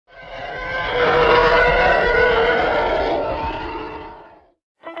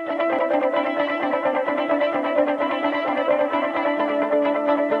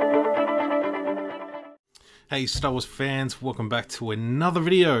Hey Star Wars fans, welcome back to another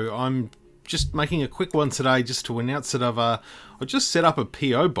video. I'm just making a quick one today just to announce that I've just set up a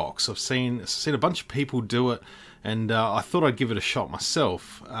PO box. I've seen a bunch of people do it, and I thought I'd give it a shot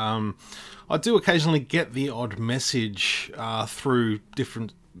myself. I do occasionally get the odd message through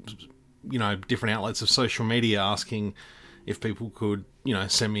different outlets of social media asking if people could,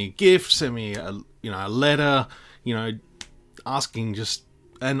 send me a gift, send me a letter, asking just.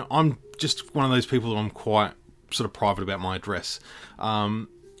 And I'm just one of those people that I'm quite sort of private about my address.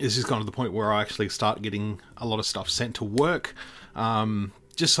 This is kind of the point where I actually start getting a lot of stuff sent to work,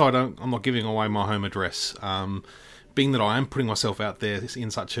 just so I'm not giving away my home address. Being that I am putting myself out there in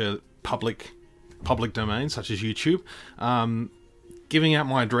such a public domain, such as YouTube, giving out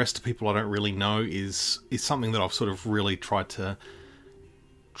my address to people I don't really know is something that I've sort of really tried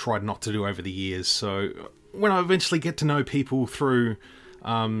not to do over the years. So when I eventually get to know people through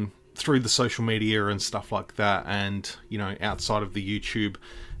the social media and stuff like that, and outside of the YouTube,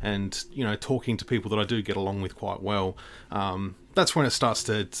 and talking to people that I do get along with quite well, that's when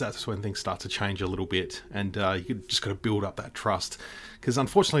things start to change a little bit, and you just got to build up that trust, because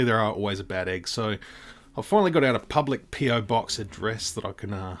unfortunately there are always a bad egg. So I've finally got out a public PO box address that I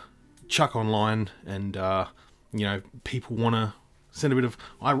can chuck online, and people want to send a bit of,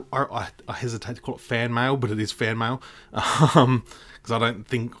 I hesitate to call it fan mail, but it is fan mail, because I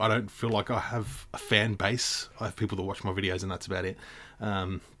don't feel like I have a fan base. I have people that watch my videos, and that's about it.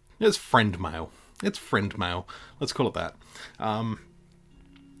 It's friend mail. It's friend mail. Let's call it that.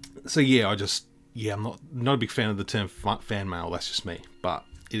 So yeah, I'm not a big fan of the term fan mail. That's just me, but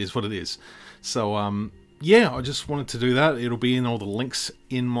it is what it is. So yeah, I just wanted to do that. It'll be in all the links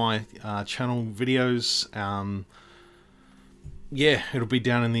in my channel videos. Yeah, it'll be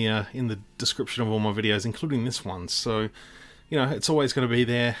down in the description of all my videos, including this one. So, it's always going to be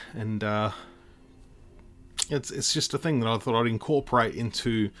there, and it's just a thing that I thought I'd incorporate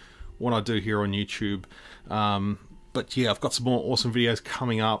into what I do here on YouTube. But yeah, I've got some more awesome videos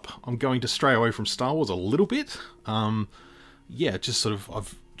coming up. I'm going to stray away from Star Wars a little bit. Yeah, I've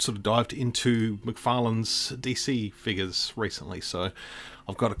sort of dived into McFarlane's DC figures recently, so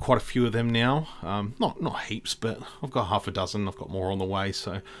I've got quite a few of them now. Not heaps, but I've got half a dozen. I've got more on the way,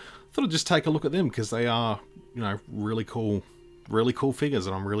 so I thought I'd just take a look at them, because they are, really cool figures,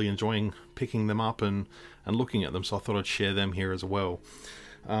 and I'm really enjoying picking them up and looking at them. So I thought I'd share them here as well.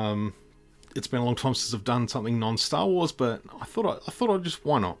 It's been a long time since I've done something non-Star Wars, but I thought I'd just,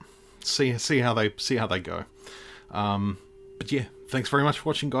 why not, see how they go. But yeah, thanks very much for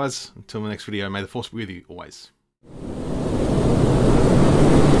watching, guys. Until the next video, may the Force be with you always.